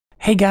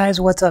Hey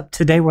guys, what's up?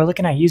 Today we're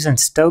looking at using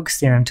Stokes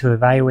theorem to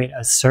evaluate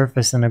a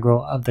surface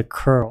integral of the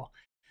curl.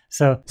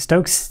 So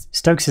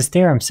Stokes'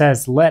 theorem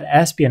says, let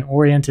S be an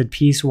oriented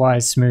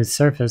piecewise smooth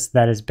surface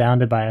that is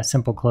bounded by a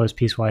simple closed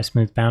piecewise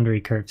smooth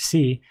boundary curve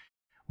C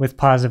with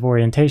positive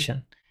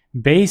orientation,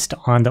 based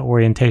on the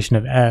orientation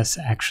of S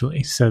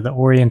actually. So the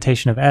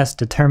orientation of S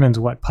determines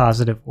what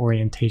positive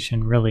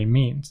orientation really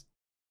means.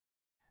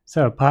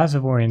 So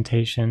positive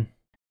orientation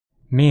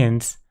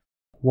means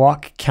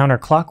walk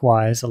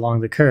counterclockwise along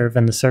the curve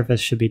and the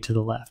surface should be to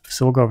the left.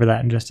 So we'll go over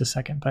that in just a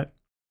second. But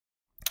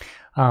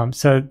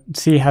so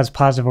C has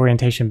positive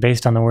orientation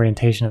based on the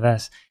orientation of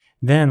S.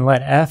 Then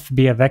let F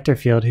be a vector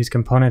field whose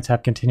components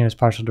have continuous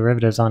partial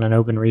derivatives on an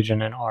open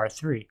region in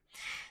R3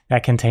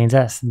 that contains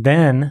S.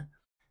 Then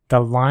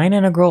the line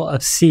integral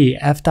of C,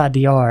 f dot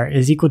dr,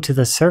 is equal to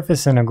the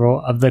surface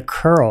integral of the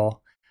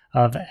curl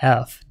of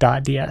f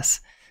dot ds.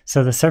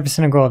 So the surface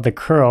integral of the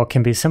curl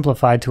can be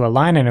simplified to a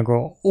line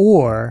integral,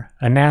 or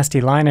a nasty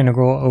line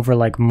integral over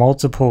like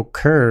multiple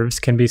curves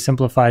can be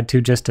simplified to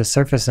just a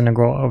surface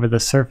integral over the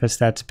surface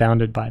that's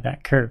bounded by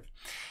that curve.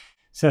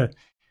 So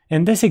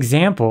in this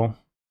example,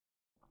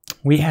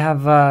 we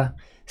have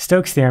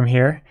Stokes theorem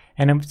here,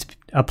 and it's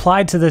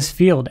applied to this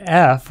field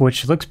F,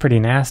 which looks pretty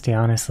nasty,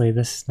 honestly.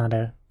 This is not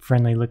a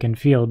friendly looking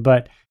field,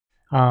 but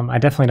I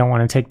definitely don't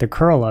want to take the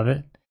curl of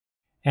it.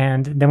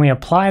 And then we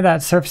apply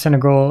that surface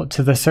integral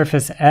to the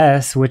surface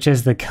S, which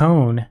is the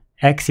cone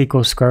x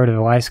equals square root of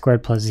y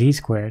squared plus z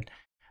squared.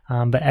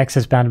 But x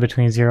is bounded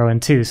between 0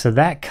 and 2. So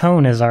that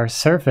cone is our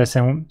surface,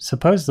 and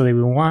supposedly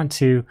we want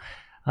to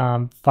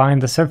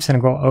find the surface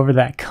integral over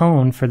that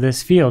cone for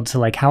this field. So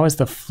like, how is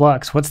the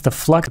flux? What's the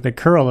flux of the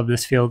curl of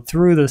this field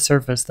through the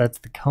surface that's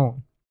the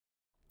cone?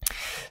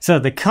 So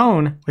the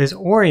cone is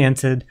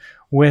oriented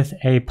with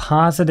a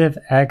positive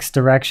x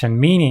direction,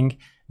 meaning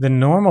the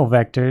normal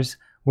vectors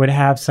would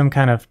have some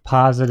kind of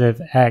positive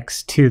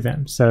x to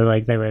them. So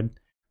like they would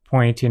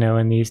point,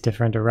 in these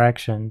different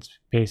directions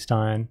based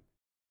on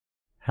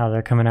how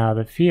they're coming out of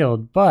the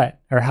field,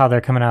 or how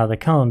they're coming out of the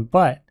cone,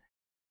 but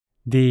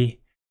the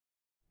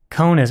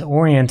cone is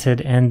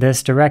oriented in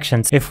this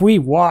direction. If we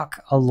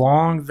walk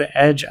along the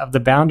edge of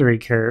the boundary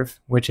curve,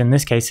 which in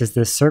this case is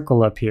this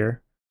circle up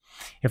here,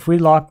 if we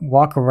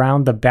walk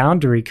around the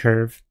boundary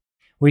curve,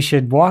 we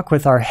should walk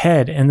with our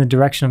head in the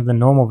direction of the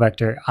normal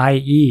vector,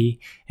 i.e.,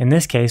 in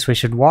this case, we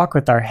should walk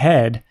with our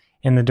head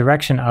in the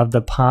direction of the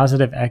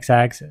positive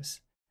x-axis.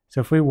 So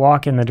if we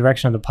walk in the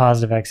direction of the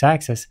positive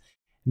x-axis,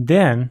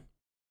 then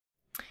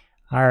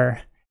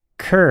our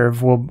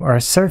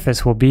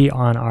surface will be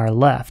on our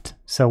left.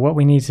 So what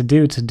we need to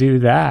do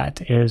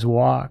that is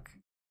walk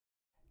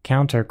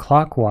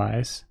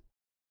counterclockwise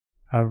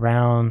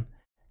around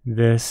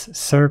this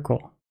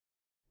circle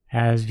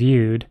as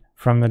viewed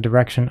from the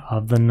direction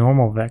of the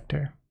normal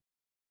vector.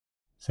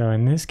 So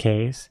in this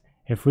case,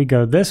 if we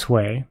go this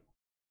way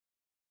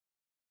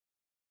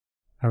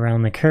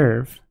around the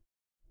curve,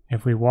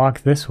 if we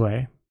walk this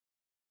way,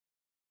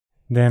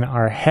 then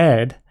our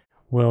head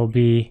will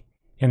be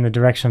in the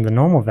direction of the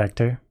normal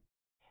vector,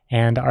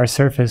 and our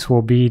surface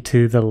will be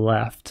to the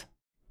left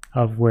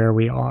of where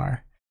we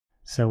are.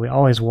 So we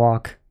always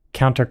walk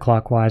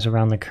counterclockwise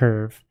around the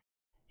curve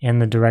in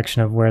the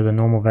direction of where the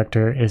normal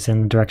vector is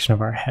in the direction of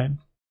our head.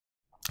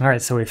 All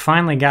right, so we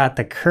finally got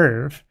the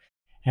curve,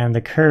 and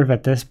the curve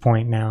at this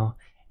point now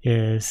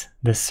is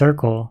the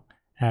circle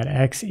at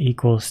x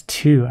equals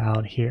 2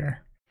 out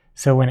here.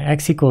 So when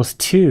x equals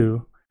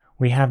 2,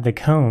 we have the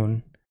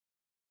cone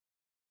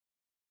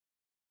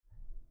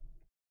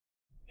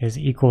is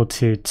equal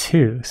to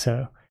 2.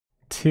 So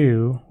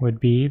 2 would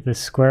be the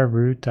square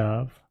root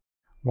of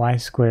y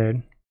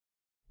squared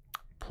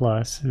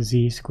plus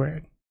z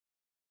squared.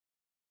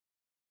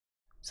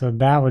 So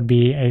that would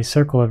be a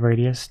circle of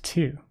radius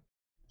 2.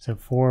 So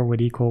 4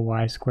 would equal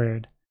y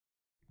squared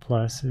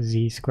plus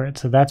z squared.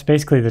 So that's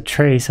basically the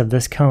trace of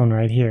this cone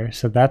right here.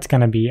 So that's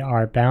going to be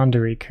our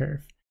boundary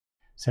curve.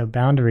 So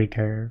boundary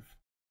curve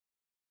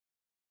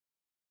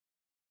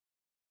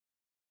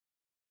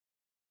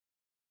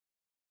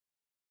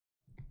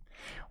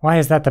Why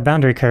is that the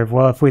boundary curve?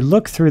 Well, if we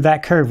look through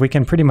that curve, we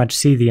can pretty much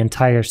see the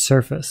entire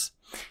surface.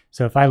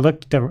 So if I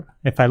look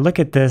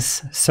at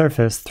this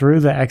surface through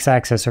the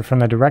x-axis or from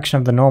the direction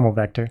of the normal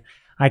vector,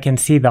 I can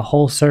see the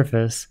whole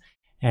surface,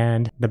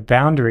 and the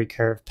boundary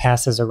curve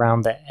passes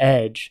around the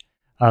edge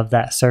of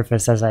that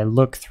surface. As I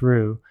look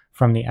through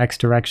from the x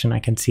direction, I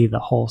can see the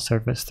whole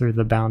surface through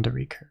the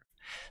boundary curve.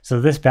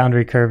 So this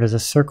boundary curve is a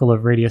circle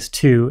of radius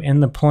 2 in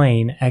the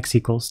plane x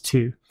equals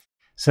 2.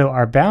 So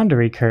our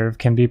boundary curve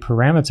can be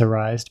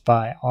parameterized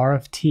by r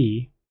of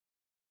t,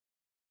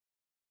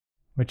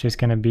 which is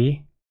going to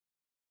be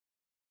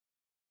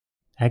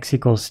x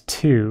equals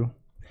 2.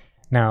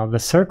 Now the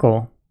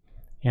circle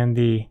in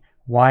the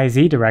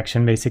yz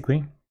direction,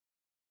 basically,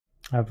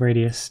 of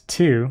radius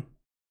 2,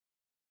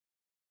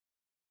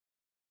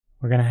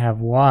 we're going to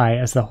have y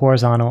as the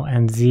horizontal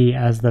and z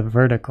as the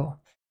vertical.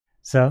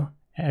 So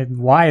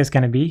y is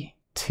going to be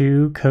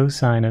 2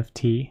 cosine of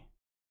t,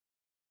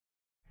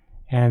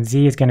 and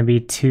z is going to be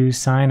 2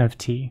 sine of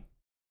t.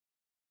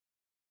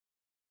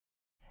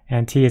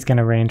 and t is going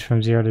to range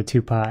from 0 to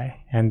 2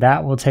 pi. And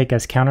that will take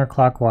us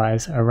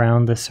counterclockwise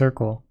around the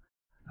circle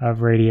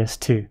of radius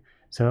 2.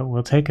 So it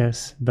will take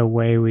us the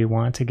way we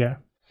want to go.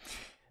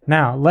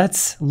 Now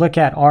let's look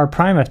at r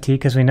prime of t,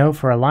 because we know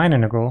for a line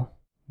integral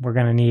we're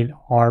going to need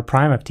r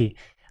prime of t.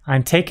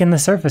 I'm taking the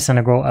surface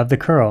integral of the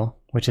curl,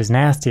 which is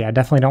nasty. I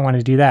definitely don't want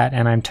to do that,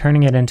 and I'm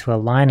turning it into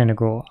a line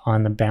integral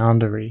on the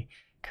boundary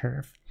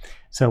curve.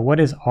 So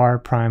what is r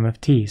prime of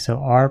t? So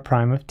r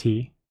prime of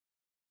t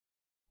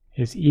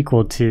is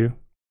equal to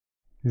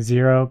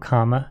 0,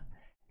 comma,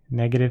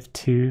 negative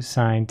 2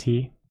 sine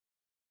t,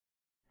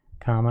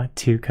 comma,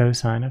 2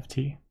 cosine of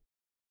t.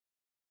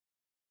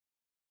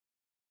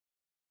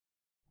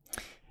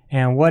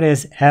 And what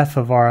is f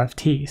of r of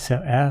t?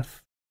 So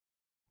f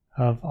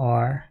of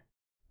r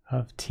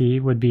of t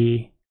would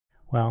be,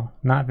 well,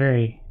 not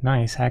very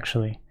nice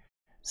actually.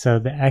 So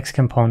the x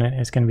component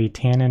is going to be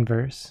tan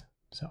inverse,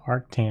 so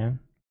arctan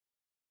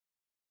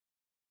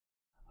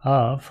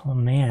of, oh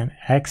man,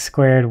 x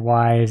squared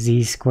y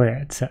z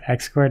squared. So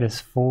x squared is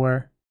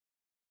 4,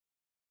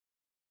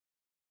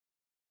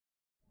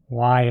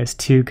 y is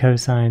 2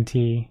 cosine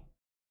t,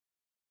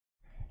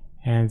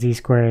 and z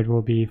squared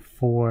will be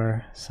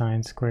 4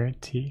 sine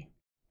squared t.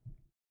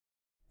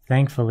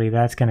 Thankfully,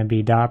 that's going to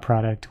be dot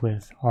product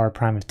with r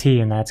prime of t,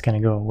 and that's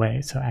going to go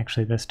away. So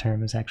actually, this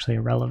term is actually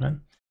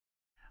irrelevant.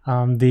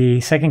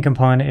 The second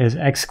component is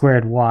x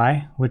squared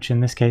y, which in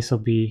this case will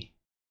be,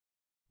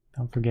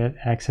 don't forget,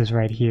 x is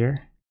right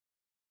here,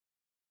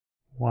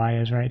 y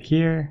is right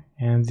here,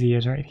 and z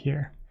is right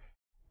here.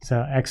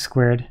 So x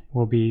squared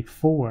will be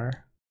 4,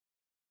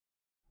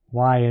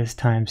 y is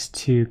times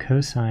 2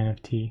 cosine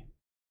of t.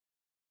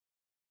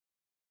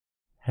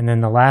 And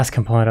then the last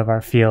component of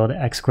our field,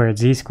 x squared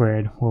z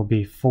squared, will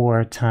be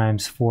 4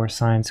 times 4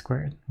 sine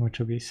squared, which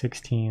will be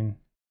 16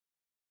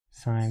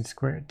 sine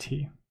squared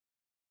t.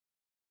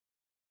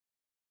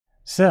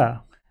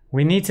 So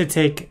we need to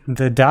take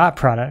the dot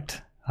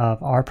product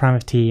of r prime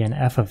of t and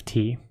f of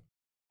t,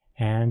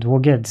 and we'll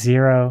get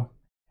 0,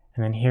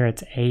 and then here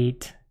it's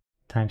 8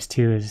 times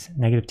 2 is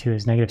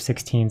negative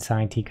 16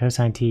 sine t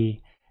cosine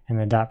t, and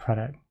the dot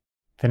product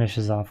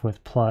finishes off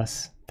with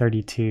plus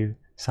 32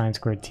 sine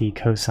squared t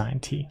cosine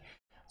t.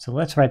 So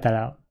let's write that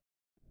out.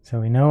 So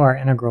we know our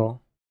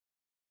integral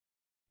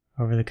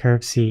over the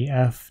curve C,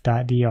 f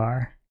dot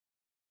dr,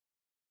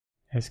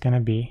 is going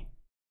to be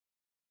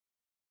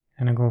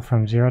integral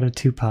from 0 to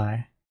 2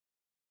 pi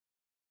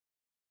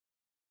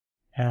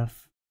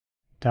f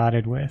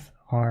dotted with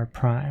r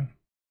prime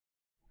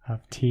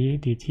of t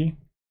dt,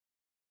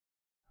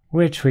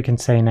 which we can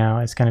say now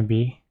is going to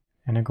be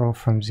integral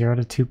from 0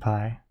 to 2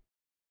 pi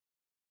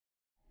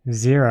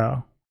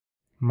 0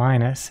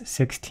 minus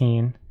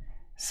 16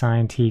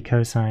 sine t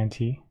cosine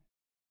t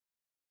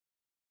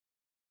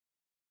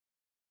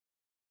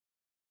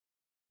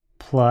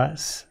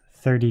plus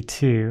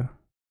 32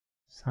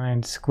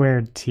 sine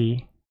squared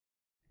t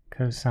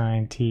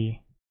cosine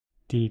t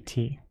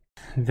dt.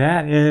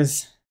 That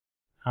is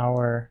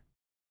our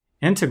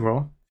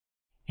integral.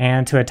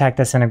 And to attack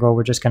this integral,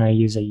 we're just going to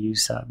use a u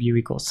sub, u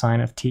equals sine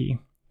of t.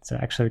 So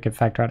actually we could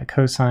factor out a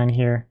cosine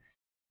here.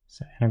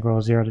 So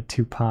integral 0 to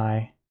 2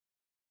 pi.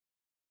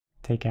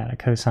 Take out a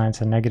cosine,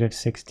 so negative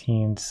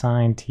 16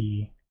 sine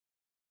t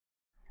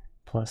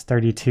plus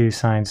 32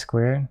 sine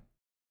squared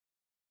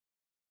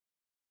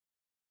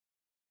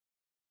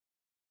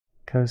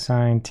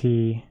cosine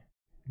t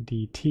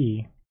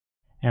dt.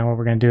 And what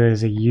we're going to do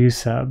is a u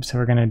sub, so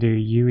we're going to do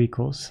u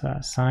equals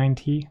sine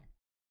t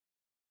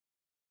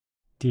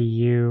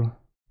du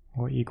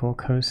will equal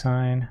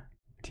cosine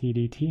t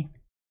dt.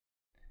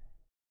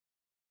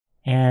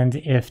 And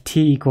if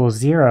t equals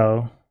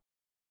 0,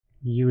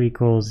 u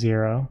equals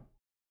 0.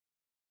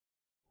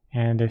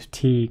 And if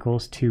t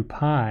equals 2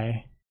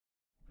 pi,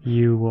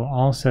 u will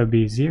also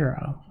be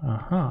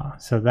 0.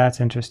 So that's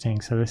interesting.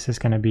 So this is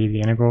going to be the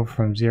integral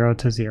from 0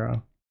 to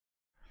 0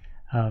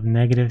 of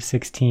negative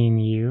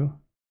 16u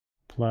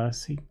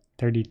plus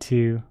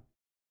 32u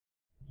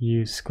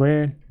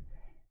squared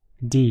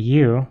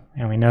du,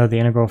 and we know the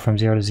integral from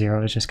 0 to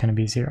 0 is just going to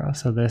be 0.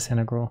 So this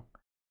integral,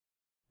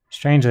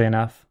 strangely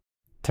enough,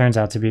 turns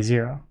out to be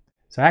 0.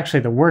 So actually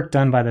the work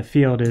done by the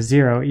field is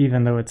 0,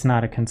 even though it's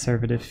not a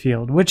conservative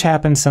field, which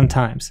happens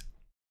sometimes.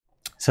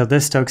 So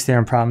this Stokes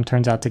theorem problem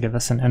turns out to give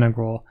us an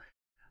integral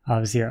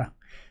of 0.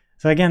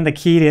 So again, the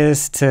key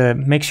is to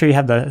make sure you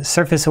have the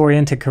surface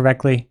oriented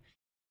correctly,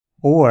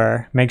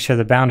 or make sure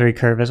the boundary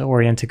curve is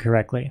oriented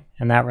correctly.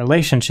 And that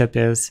relationship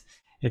is,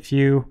 if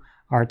you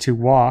are to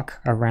walk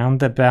around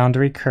the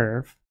boundary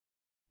curve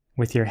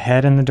with your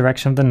head in the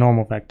direction of the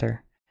normal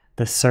vector,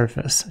 the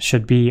surface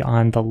should be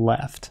on the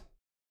left.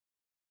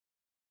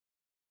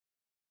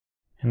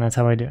 And that's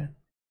how I do it.